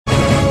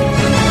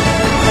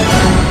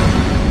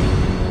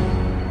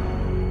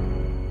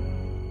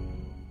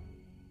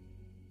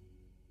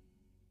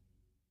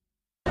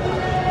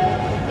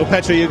Well,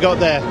 Petra, you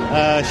got there.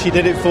 She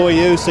did it for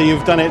you, so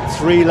you've done it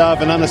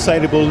 3-love, an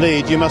unassailable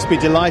lead. You must be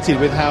delighted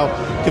with how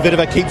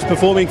Kvitova keeps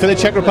performing for the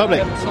Czech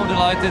Republic. I'm so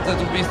delighted to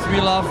be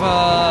 3-love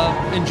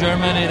in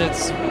Germany.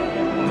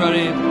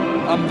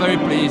 I'm very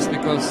pleased,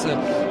 because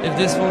if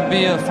this would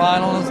be a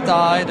finals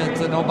tie,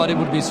 that nobody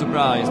would be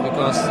surprised,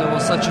 because it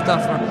was such a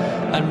tough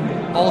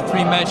and all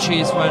 3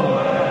 matches went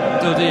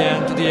to the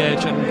end, to the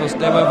edge, and because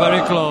they were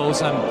very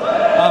close. And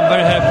I'm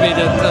very happy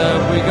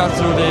that we got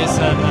through this,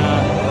 and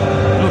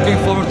looking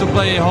forward to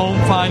play home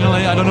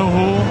finally. I don't know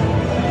who,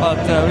 but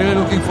really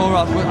looking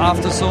forward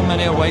after so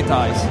many away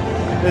ties.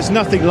 There's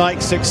nothing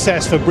like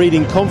success for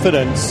breeding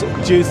confidence.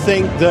 Do you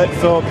think that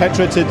for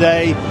Petra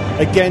today,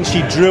 again,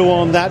 she drew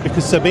on that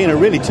because Sabine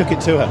really took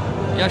it to her?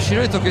 Yeah, she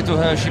really took it to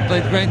her. She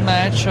played great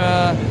match,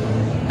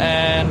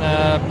 and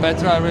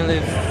Petra really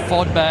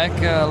fought back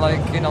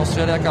like in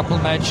Australia, a couple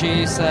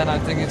matches, and I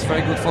think it's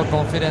very good for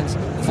confidence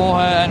for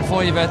her and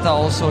for Iveta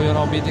also.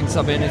 Beating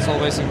Sabine is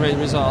always a great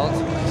result.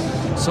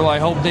 So I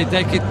hope they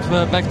take it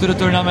back to the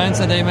tournaments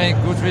and they make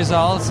good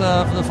results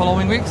for the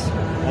following weeks.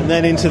 And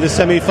then into the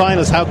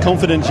semi-finals, how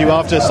confident you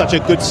after such a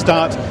good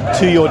start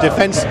to your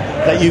defence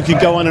that you can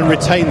go on and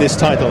retain this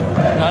title?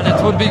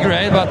 That would be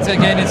great, but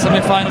again, in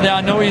semi-final there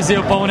are no easy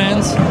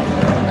opponents,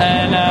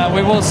 and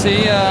we will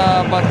see.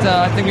 But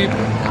I think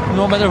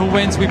no matter who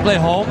wins, we play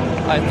home.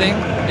 I think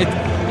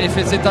if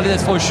it's Italy,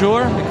 that's for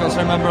sure, because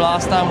remember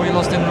last time we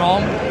lost in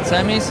Rome,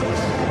 semis.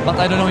 But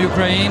I don't know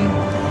Ukraine.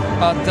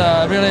 But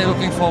really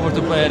looking forward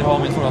to play at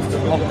home in front of the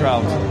home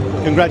crowd.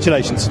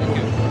 Congratulations. Thank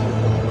you.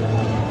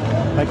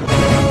 Thank you.